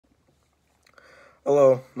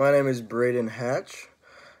Hello, my name is Brayden Hatch.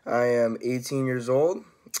 I am 18 years old.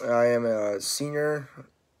 I am a senior,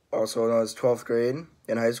 also known as 12th grade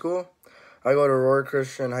in high school. I go to Aurora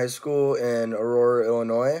Christian High School in Aurora,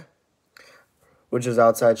 Illinois, which is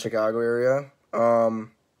outside Chicago area.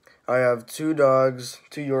 I have two dogs,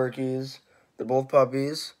 two Yorkies. They're both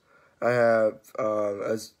puppies. I have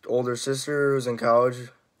an older sister who's in college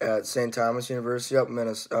at St. Thomas University up in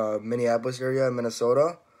Minneapolis area,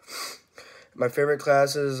 Minnesota. My favorite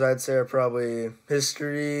classes, I'd say, are probably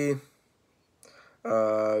history,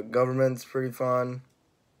 government's pretty fun.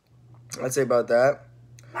 I'd say about that.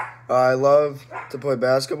 I love to play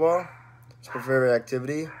basketball. It's my favorite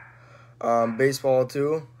activity. Baseball,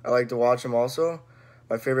 too. I like to watch them also.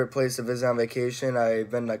 My favorite place to visit on vacation,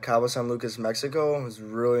 I've been to Cabo San Lucas, Mexico. It was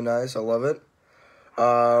really nice. I love it.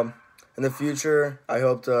 In the future, I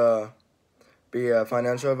hope to be a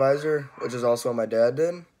financial advisor, which is also what my dad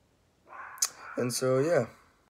did. And so, yeah.